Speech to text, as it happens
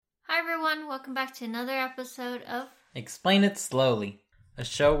everyone, welcome back to another episode of Explain It Slowly, a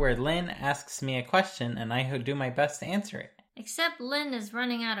show where Lynn asks me a question and I do my best to answer it. Except Lynn is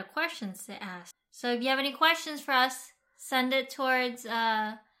running out of questions to ask. So if you have any questions for us, send it towards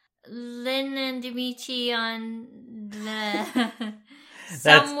Lynn and Dimitri on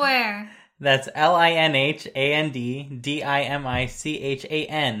somewhere. That's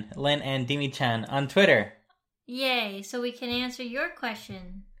LINHANDDIMICHAN, Lynn and Dimi-chan on Twitter. Yay, so we can answer your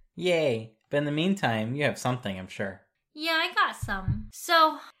question. Yay. But in the meantime, you have something, I'm sure. Yeah, I got some.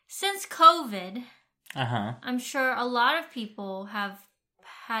 So, since COVID, I'm sure a lot of people have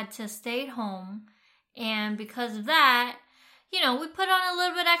had to stay at home. And because of that, we put on a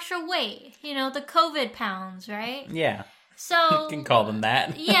little bit extra weight. The COVID pounds, right? Yeah. So you can call them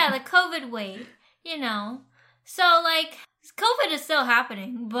that. Yeah, the COVID weight, So, COVID is still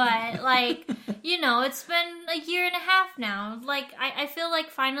happening, but, it's been a year and a half now. I feel like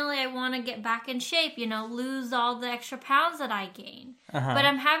finally I want to get back in shape, lose all the extra pounds that I gained. But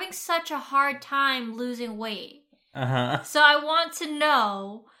I'm having such a hard time losing weight. So I want to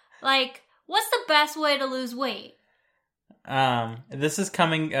know, what's the best way to lose weight? This is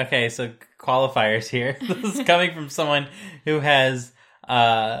coming, okay, so qualifiers here. This is coming from someone who has,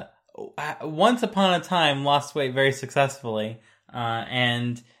 once upon a time lost weight very successfully,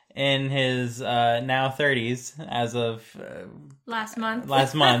 and in his now 30s, as of last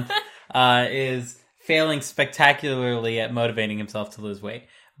month, is failing spectacularly at motivating himself to lose weight.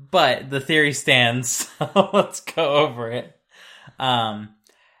 But the theory stands, so let's go over it.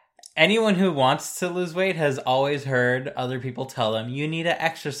 Anyone who wants to lose weight has always heard other people tell them, you need to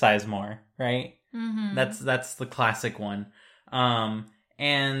exercise more, right? Mm-hmm. That's the classic one.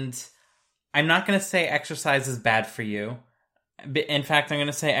 And I'm not going to say exercise is bad for you. In fact, I'm going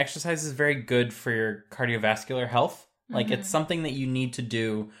to say exercise is very good for your cardiovascular health. Mm-hmm. It's something that you need to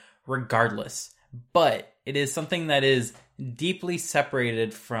do regardless. But it is something that is deeply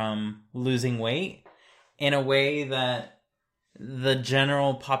separated from losing weight in a way that the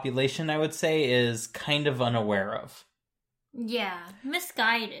general population, I would say, is kind of unaware of. Yeah,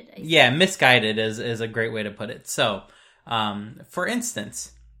 misguided. Yeah, misguided is a great way to put it. So, for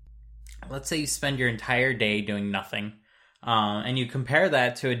instance, let's say you spend your entire day doing nothing, and you compare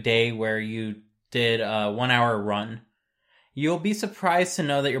that to a day where you did a 1 hour run. You'll be surprised to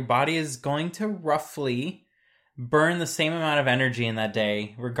know that your body is going to roughly burn the same amount of energy in that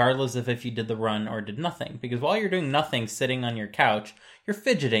day, regardless of if you did the run or did nothing. Because while you're doing nothing, sitting on your couch, you're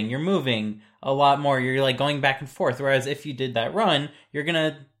fidgeting, you're moving a lot more, you're going back and forth. Whereas if you did that run, you're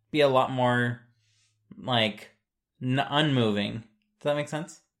gonna be a lot more unmoving. Does that make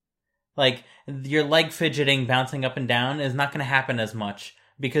sense? Your leg fidgeting, bouncing up and down is not gonna happen as much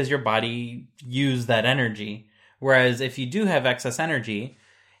because your body used that energy. Whereas if you do have excess energy,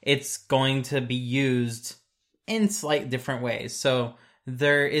 it's going to be used in slight different ways. So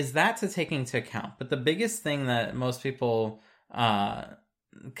there is that to take into account. But the biggest thing that most people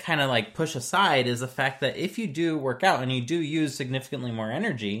kind of push aside is the fact that if you do work out and you do use significantly more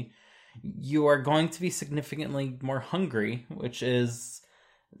energy, you are going to be significantly more hungry, which is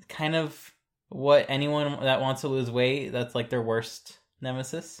kind of what anyone that wants to lose weight, that's their worst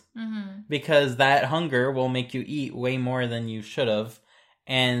nemesis. Mm-hmm. Because that hunger will make you eat way more than you should have.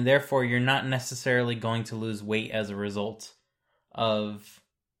 And therefore, you're not necessarily going to lose weight as a result of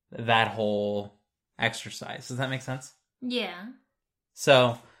that whole exercise. Does that make sense? Yeah.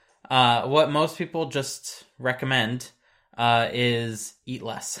 So, what most people just recommend is eat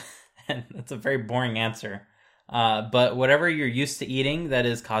less. And that's a very boring answer. But whatever you're used to eating that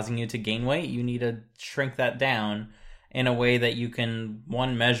is causing you to gain weight, you need to shrink that down in a way that you can,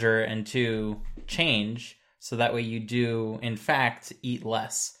 1, measure, and 2, change. So that way you do, in fact, eat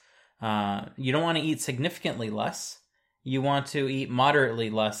less. You don't want to eat significantly less. You want to eat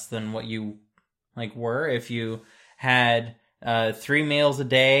moderately less than what you were. If you had 3 meals a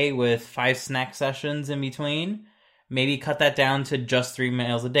day with 5 snack sessions in between, maybe cut that down to just 3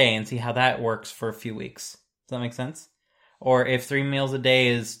 meals a day and see how that works for a few weeks. Does that make sense? Or if 3 meals a day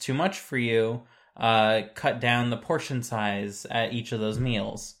is too much for you, cut down the portion size at each of those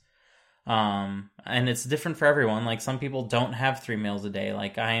meals. And it's different for everyone. Some people don't have 3 meals a day.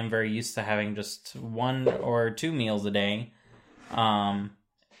 I am very used to having just 1 or 2 meals a day. And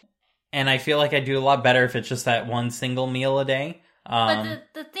I feel like I do a lot better if it's just that 1 single meal a day. But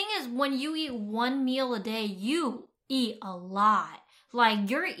the thing is, when you eat 1 meal a day, you eat a lot.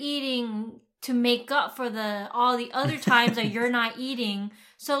 You're eating to make up for all the other times that you're not eating.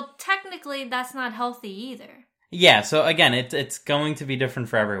 So technically, that's not healthy either. Yeah, so again, it's going to be different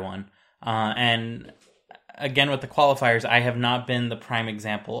for everyone. And again, with the qualifiers, I have not been the prime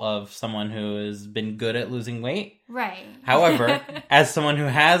example of someone who has been good at losing weight. Right. However, as someone who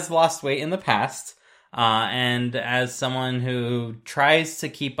has lost weight in the past, and as someone who tries to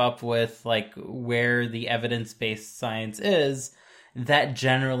keep up with like where the evidence-based science is, that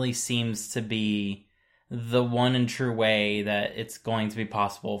generally seems to be the one and true way that it's going to be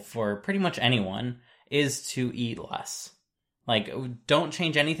possible for pretty much anyone is to eat less. Like, don't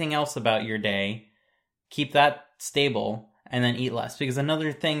change anything else about your day. Keep that stable and then eat less. Because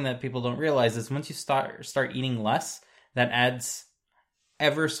another thing that people don't realize is once you start eating less, that adds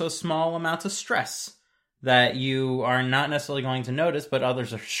ever so small amounts of stress that you are not necessarily going to notice, but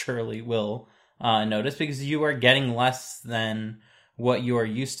others are surely will notice, because you are getting less than what you are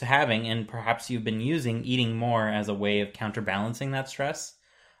used to having, and perhaps you've been using eating more as a way of counterbalancing that stress,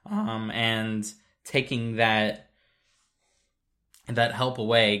 and taking that help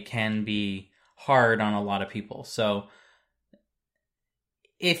away can be hard on a lot of people. So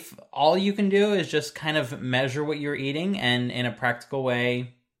if all you can do is just kind of measure what you're eating and in a practical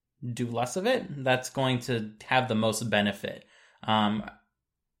way do less of it, that's going to have the most benefit.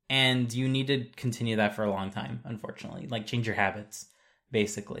 And you need to continue that for a long time, unfortunately. Like, change your habits,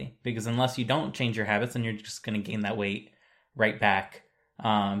 basically. Because unless you don't change your habits, then you're just going to gain that weight right back.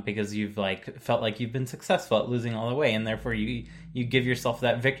 Because you've like felt like you've been successful at losing all the weight, and therefore you give yourself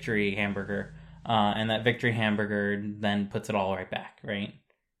that victory hamburger. And that victory hamburger then puts it all right back, right?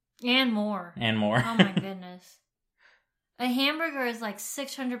 And more. And more. Oh my goodness. A hamburger is like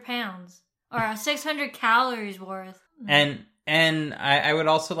 600 pounds. Or 600 calories worth. And I would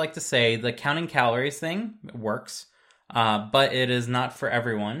also like to say the counting calories thing works, but it is not for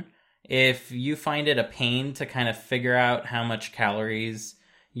everyone. If you find it a pain to kind of figure out how much calories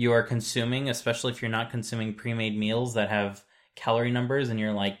you are consuming, especially if you're not consuming pre-made meals that have calorie numbers and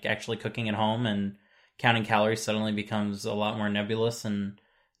you're like actually cooking at home, and counting calories suddenly becomes a lot more nebulous and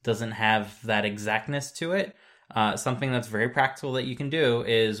doesn't have that exactness to it, something that's very practical that you can do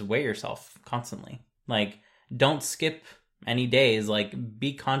is weigh yourself constantly. Like, don't skip any days. Like,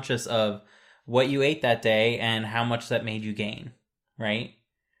 be conscious of what you ate that day and how much that made you gain, right?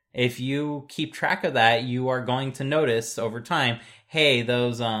 If you keep track of that, you are going to notice over time, hey,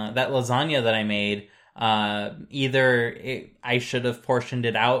 those that lasagna that I made, I should have portioned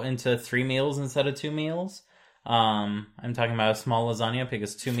it out into 3 meals instead of 2 meals. I'm talking about a small lasagna,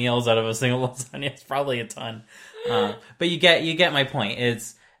 because 2 meals out of a single lasagna is probably a ton. But you get my point.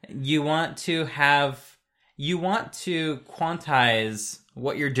 It's you want to quantize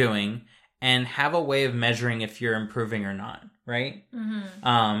what you're doing and have a way of measuring if you're improving or not, right? Mm-hmm.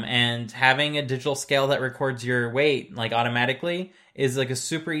 And having a digital scale that records your weight like automatically is like a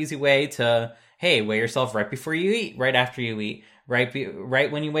super easy way to, hey, weigh yourself right before you eat, right after you eat,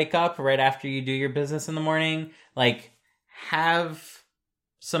 right when you wake up, right after you do your business in the morning. Like, have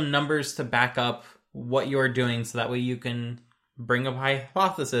some numbers to back up what you're doing, so that way you can bring up a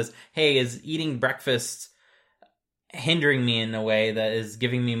hypothesis. Hey, is eating breakfast hindering me in a way that is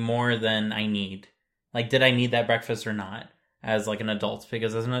giving me more than I need? Like, did I need that breakfast or not as like an adult?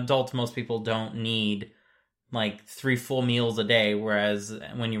 Because as an adult, most people don't need like 3 full meals a day, whereas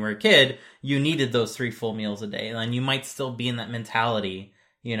when you were a kid, you needed those 3 full meals a day, and you might still be in that mentality,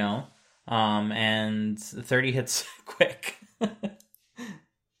 you know? And 30 hits quick.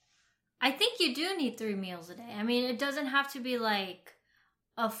 I think you do need 3 meals a day. I mean, it doesn't have to be like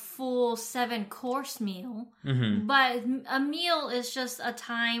a full 7-course meal, mm-hmm. but a meal is just a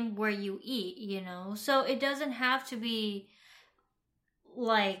time where you eat, you know? So it doesn't have to be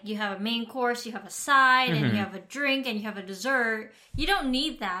like you have a main course, you have a side, mm-hmm. and you have a drink, and you have a dessert. You don't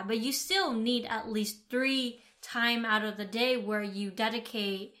need that, but you still need at least 3 time out of the day where you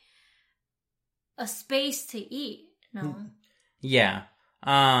dedicate a space to eat. No. Yeah.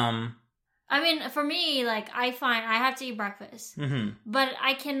 I mean, for me, like, I find I have to eat breakfast, mm-hmm. but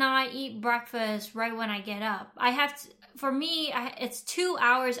I cannot eat breakfast right when I get up. I have to, for me, it's 2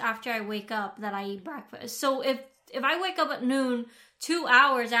 hours after I wake up that I eat breakfast. So if I wake up at noon, 2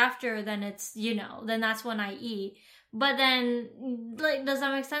 hours after, then it's, you know, then that's when I eat. But then, like, does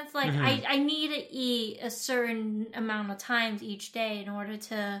that make sense? Like, mm-hmm. I need to eat a certain amount of times each day in order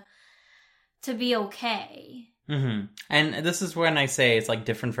to be okay. Mm-hmm. And this is when I say it's like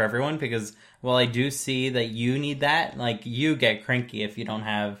different for everyone, because while I do see that you need that, like, you get cranky if you don't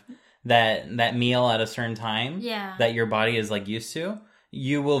have that meal at a certain time, yeah, that your body is like used to,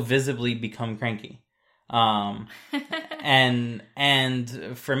 you will visibly become cranky. And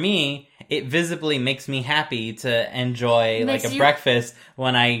for me, it visibly makes me happy to enjoy like a breakfast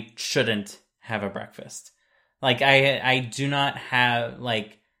when I shouldn't have a breakfast. Like, I do not have,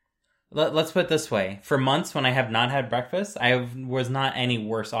 like, let's put it this way. For months when I have not had breakfast, was not any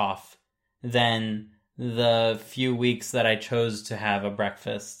worse off than the few weeks that I chose to have a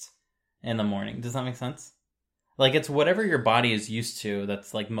breakfast in the morning. Does that make sense? Like, it's whatever your body is used to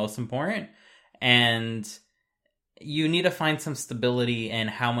that's, like, most important. And you need to find some stability in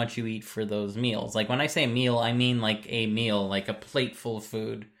how much you eat for those meals. Like, when I say meal, I mean, like, a meal, like a plate full of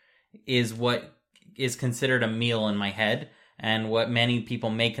food is what is considered a meal in my head, and what many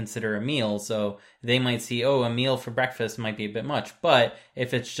people may consider a meal. So they might see, oh, a meal for breakfast might be a bit much. But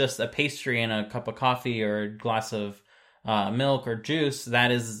if it's just a pastry and a cup of coffee or a glass of milk or juice,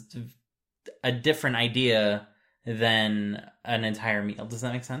 that is a different idea than an entire meal. Does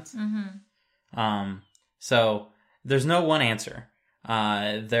that make sense? Mm-hmm. So there's no one answer.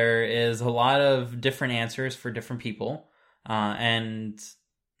 There is a lot of different answers for different people. And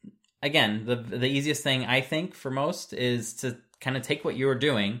again, the easiest thing I think for most is to kind of take what you're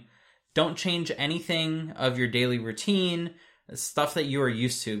doing. Don't change anything of your daily routine, stuff that you are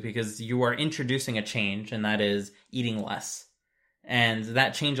used to, because you are introducing a change, and that is eating less. And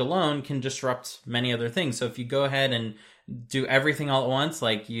that change alone can disrupt many other things. So if you go ahead and do everything all at once,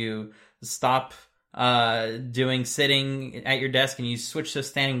 like you stop doing sitting at your desk and you switch to a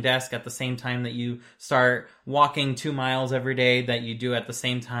standing desk at the same time that you start walking 2 miles every day, that you do at the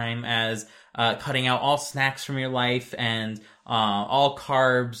same time as cutting out all snacks from your life and all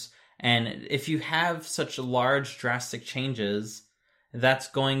carbs. And if you have such large drastic changes, that's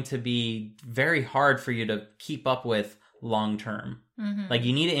going to be very hard for you to keep up with long term. Mm-hmm. Like,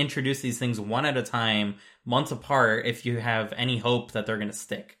 you need to introduce these things one at a time, months apart, if you have any hope that they're going to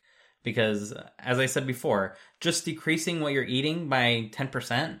stick. Because, as I said before, just decreasing what you're eating by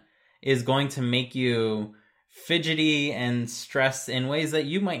 10% is going to make you fidgety and stressed in ways that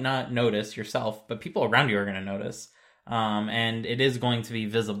you might not notice yourself, but people around you are going to notice. And it is going to be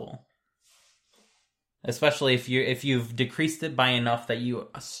visible. Especially if you've decreased it by enough that you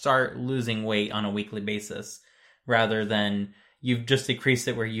start losing weight on a weekly basis, rather than you've just decreased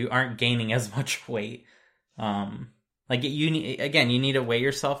it where you aren't gaining as much weight. Like, you need to weigh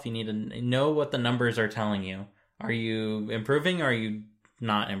yourself. You need to know what the numbers are telling you. Are you improving or are you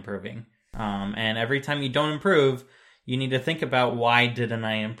not improving? And every time you don't improve, you need to think about, why didn't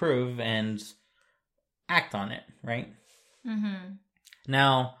I improve, and act on it, right? Mm-hmm.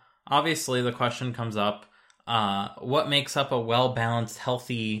 Now, obviously, the question comes up, what makes up a well-balanced,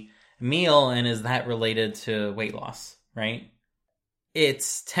 healthy meal, and is that related to weight loss, right?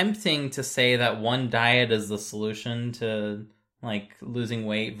 It's tempting to say that one diet is the solution to, like, losing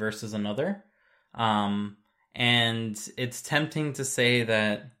weight versus another. And it's tempting to say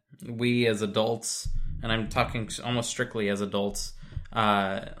that we as adults, and I'm talking almost strictly as adults,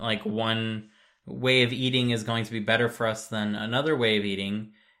 like, one way of eating is going to be better for us than another way of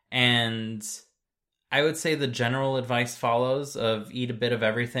eating. And I would say the general advice follows of eat a bit of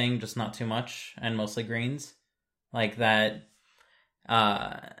everything, just not too much, and mostly greens. Like, that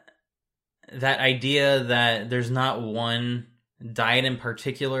idea that there's not one diet in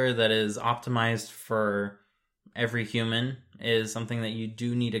particular that is optimized for every human is something that you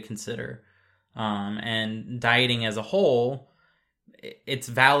do need to consider. And dieting as a whole, it's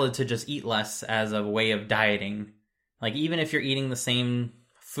valid to just eat less as a way of dieting. Like, even if you're eating the same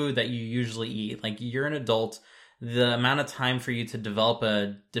food that you usually eat, like, you're an adult, the amount of time for you to develop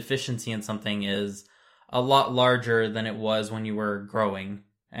a deficiency in something is a lot larger than it was when you were growing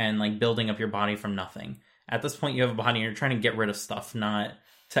and, like, building up your body from nothing. At this point, you have a body and you're trying to get rid of stuff, not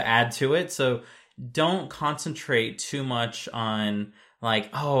to add to it. So don't concentrate too much on, like,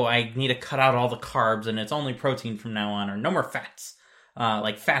 oh, I need to cut out all the carbs and it's only protein from now on, or no more fats.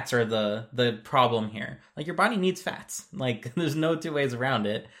 Like, fats are the problem here. Like, your body needs fats. Like, there's no two ways around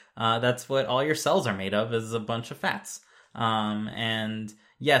it. That's what all your cells are made of, is a bunch of fats. And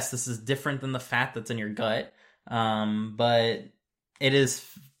yes, this is different than the fat that's in your gut, but it is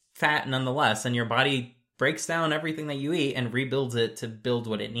fat nonetheless, and your body breaks down everything that you eat and rebuilds it to build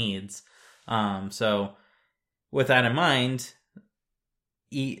what it needs. So with that in mind,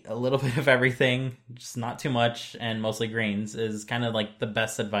 eat a little bit of everything, just not too much, and mostly greens is kind of like the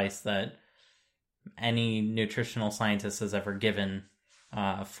best advice that any nutritional scientist has ever given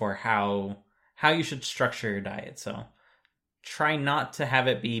for how you should structure your diet. So try not to have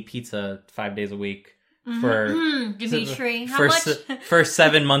it be pizza 5 days a week for Dimitri, for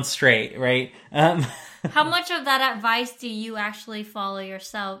 7 months straight, right? How much of that advice do you actually follow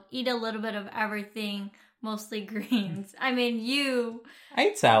yourself? Eat a little bit of everything, mostly greens. I mean, I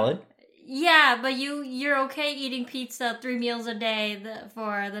eat salad. Yeah, but you're okay eating pizza 3 meals a day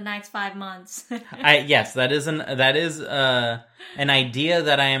for the next 5 months. Yes, that is an idea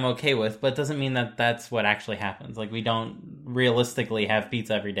that I am okay with, but it doesn't mean that that's what actually happens. Like, we don't realistically have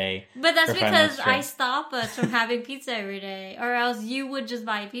pizza every day. But that's for 5 months because I straight. stop us from having pizza every day, or else you would just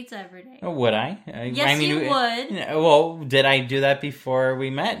buy pizza every day. Oh, would I? Yes, you would. Well, did I do that before we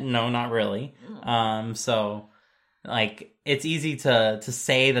met? No, not really. So, like, it's easy to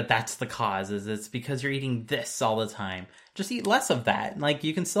say that that's the cause, is it's because you're eating this all the time. Just eat less of that. Like,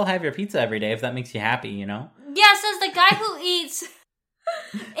 you can still have your pizza every day if that makes you happy, you know? Yeah, says the guy who eats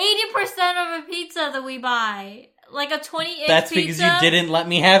 80% of a pizza that we buy. Like a 20-inch That's pizza. because you didn't let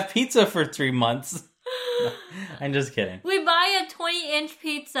me have pizza for 3 months. No, I'm just kidding. We buy a 20-inch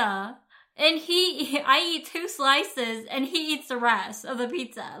pizza, and I eat 2 slices, and he eats the rest of the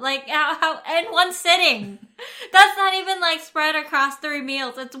pizza. Like, how in one sitting. That's not even, like, spread across 3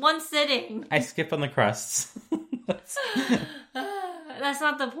 meals. It's one sitting. I skip on the crusts. That's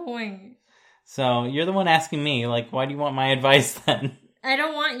not the point. So, you're the one asking me, like, why do you want my advice then? I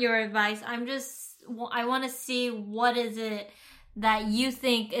don't want your advice. I want to see what is it that you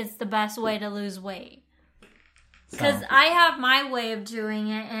think is the best way to lose weight. Because I have my way of doing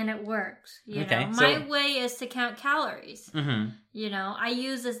it, and it works. You know, my way is to count calories. Mm-hmm. You know, I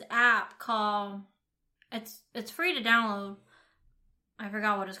use this app called it's free to download. I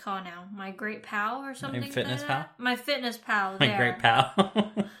forgot what it's called now. My Great Pal or something. My Fitness Pal. My Fitness Pal. My Great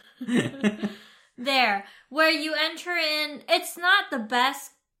Pal. There, where you enter in. It's not the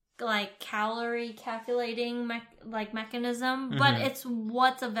best like calorie calculating mechanism, but it's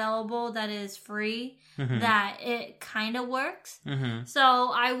what's available that is free that it kind of works.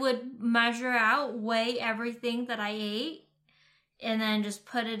 So I would measure out, weigh everything that I ate, and then just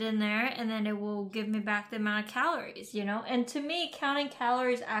put it in there, and then it will give me back the amount of calories, you know? And to me, counting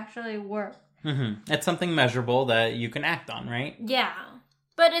calories actually work. It's something measurable that you can act on, right? Yeah.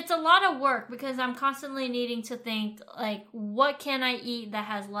 But it's a lot of work because I'm constantly needing to think, like, what can I eat that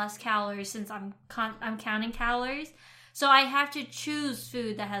has less calories since I'm counting calories? So I have to choose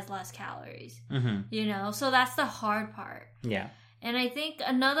food that has less calories, you know? So that's the hard part. Yeah. And I think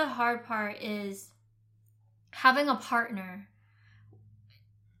another hard part is having a partner.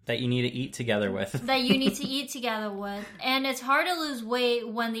 That you need to eat together with. That you need to eat together with. And it's hard to lose weight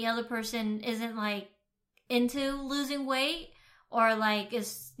when the other person isn't, like, into losing weight. Or, like,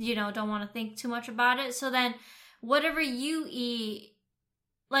 is, you know, don't want to think too much about it. So then, whatever you eat,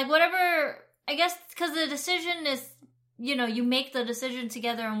 like, whatever, I guess, because the decision is, you know, you make the decision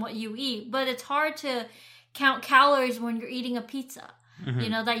together on what you eat. But it's hard to count calories when you're eating a pizza, you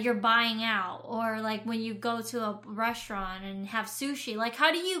know, that you're buying out. Or, like, when you go to a restaurant and have sushi. Like,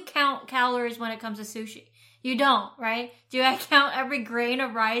 how do you count calories when it comes to sushi? You don't, right? Do I count every grain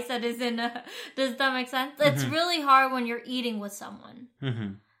of rice that is in a... Does that make sense? It's really hard when you're eating with someone.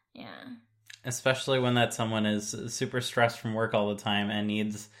 Yeah. Especially when that someone is super stressed from work all the time and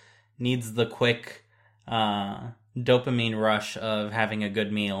needs the quick dopamine rush of having a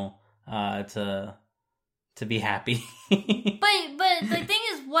good meal to be happy. But the thing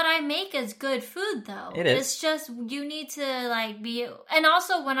is, what I make is good food, though. It is. It's just, you need to, like, be... And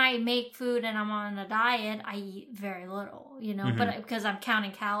also, when I make food and I'm on a diet, I eat very little, you know? But because I'm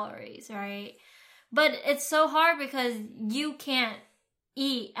counting calories, right? But it's so hard because you can't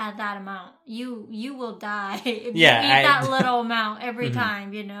eat at that amount. You will die if you eat that little amount every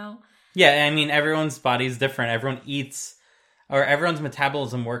time, you know? Yeah, I mean, everyone's body's different. Everyone eats... Or everyone's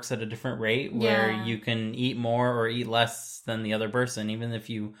metabolism works at a different rate where you can eat more or eat less than the other person, even if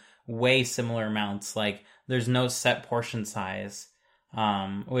you weigh similar amounts. Like, there's no set portion size,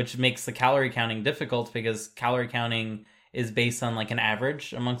 which makes the calorie counting difficult because calorie counting is based on, like, an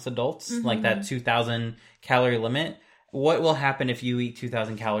average amongst adults, like that 2,000 calorie limit. What will happen if you eat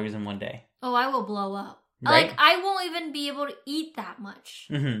 2,000 calories in one day? Oh, I will blow up. Right? Like, I won't even be able to eat that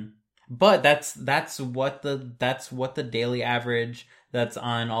much. But that's what the daily average that's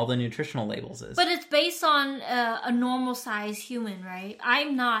on all the nutritional labels is. But it's based on a normal size human, right?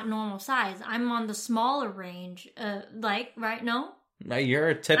 I'm not normal size. I'm on the smaller range, right? No?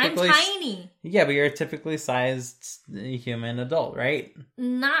 You're typically... I'm tiny. Yeah, but you're a typically sized human adult, right?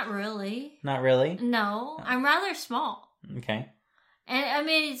 Not really. Not really? No, I'm rather small. Okay. And, I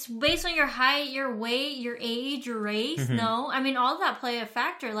mean, it's based on your height, your weight, your age, your race, no? I mean, all that play a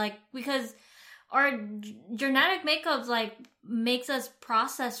factor, like, because our genetic makeup, like, makes us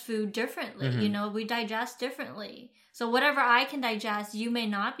process food differently, you know? We digest differently. So whatever I can digest, you may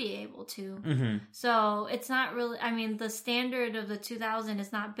not be able to. So it's not really, I mean, the standard of the 2,000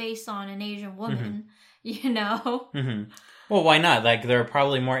 is not based on an Asian woman. you know? Mm-hmm. Well, why not? Like, there are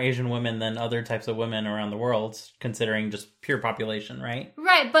probably more Asian women than other types of women around the world, considering just pure population, right?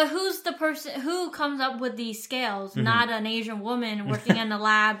 Right, but who's the person who comes up with these scales? Mm-hmm. Not an Asian woman working in a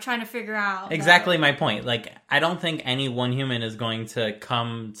lab trying to figure out. Exactly my point. Like, I don't think any one human is going to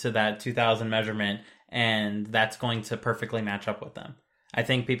come to that 2000 measurement and that's going to perfectly match up with them. I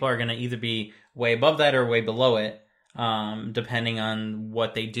think people are going to either be way above that or way below it, depending on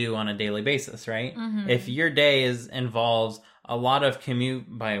what they do on a daily basis, right? Mm-hmm. If your day involves a lot of commute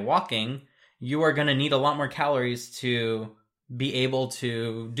by walking, you are going to need a lot more calories to be able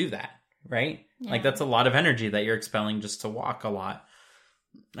to do that, right? Yeah. Like, that's a lot of energy that you're expelling just to walk a lot.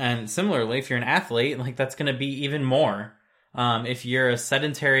 And similarly, if you're an athlete, like, that's going to be even more. If you're a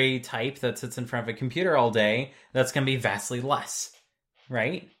sedentary type that sits in front of a computer all day, that's going to be vastly less,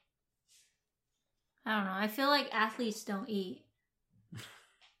 right? I don't know. I feel like athletes don't eat.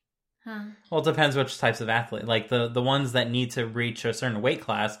 Huh. Well, it depends which types of athlete. Like, the ones that need to reach a certain weight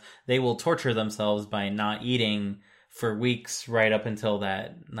class, they will torture themselves by not eating for weeks right up until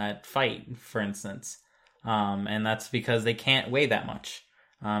that fight, for instance. And that's because they can't weigh that much.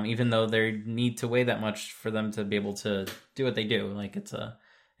 Even though they need to weigh that much for them to be able to do what they do. Like, it's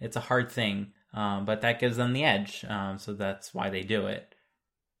a hard thing, but that gives them the edge. So that's why they do it.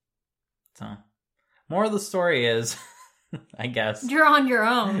 So, more of the story is, I guess, You're on your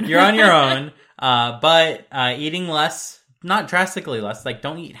own. You're on your own, but eating less, not drastically less. Like,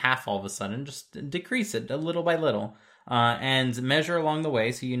 don't eat half all of a sudden. Just decrease it a little by little. And measure along the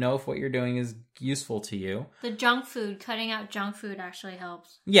way so you know if what you're doing is useful to you. The junk food, cutting out junk food actually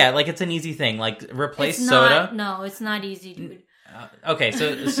helps. Yeah, like, it's an easy thing. Like, replace it's soda. No, it's not easy, dude. Okay,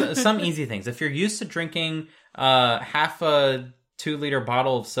 so some easy things. If you're used to drinking half a 2-liter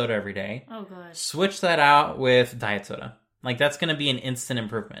bottle of soda every day, Oh, gosh. switch that out with diet soda. Like, that's going to be an instant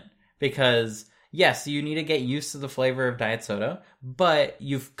improvement. Because, yes, you need to get used to the flavor of diet soda, but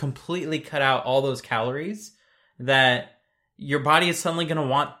you've completely cut out all those calories that your body is suddenly going to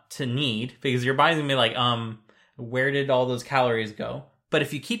want to need, because your body's going to be like, where did all those calories go? But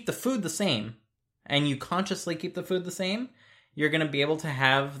if you keep the food the same, and you consciously keep the food the same, you're going to be able to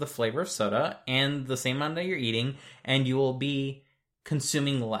have the flavor of soda and the same amount that you're eating, and you will be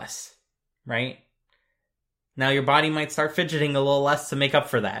consuming less, right? Now your body might start fidgeting a little less to make up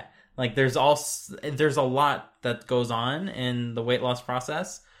for that. Like, there's a lot that goes on in the weight loss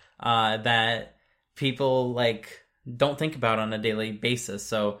process that people, like, don't think about on a daily basis.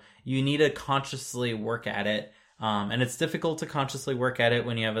 So you need to consciously work at it. And it's difficult to consciously work at it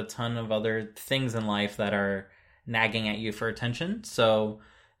when you have a ton of other things in life that are nagging at you for attention. So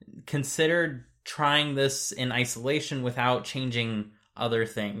consider trying this in isolation without changing other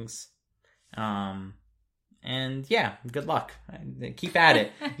things. And yeah, good luck. Keep at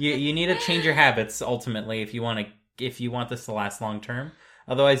it. You need to change your habits ultimately if you want this to last long term.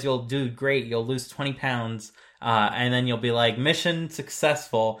 Otherwise, you'll do great. You'll lose 20 pounds, and then you'll be like, mission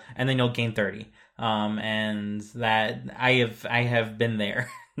successful, and then you'll gain 30. And that I have been there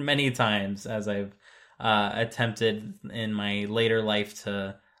many times as I've attempted in my later life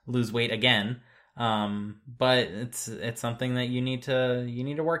to lose weight again. But it's something that you need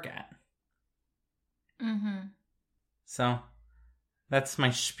to work at. Mm-hmm. So that's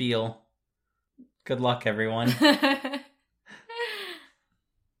my spiel. Good luck, everyone.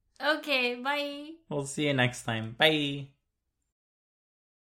 Okay, bye. We'll see you next time. Bye.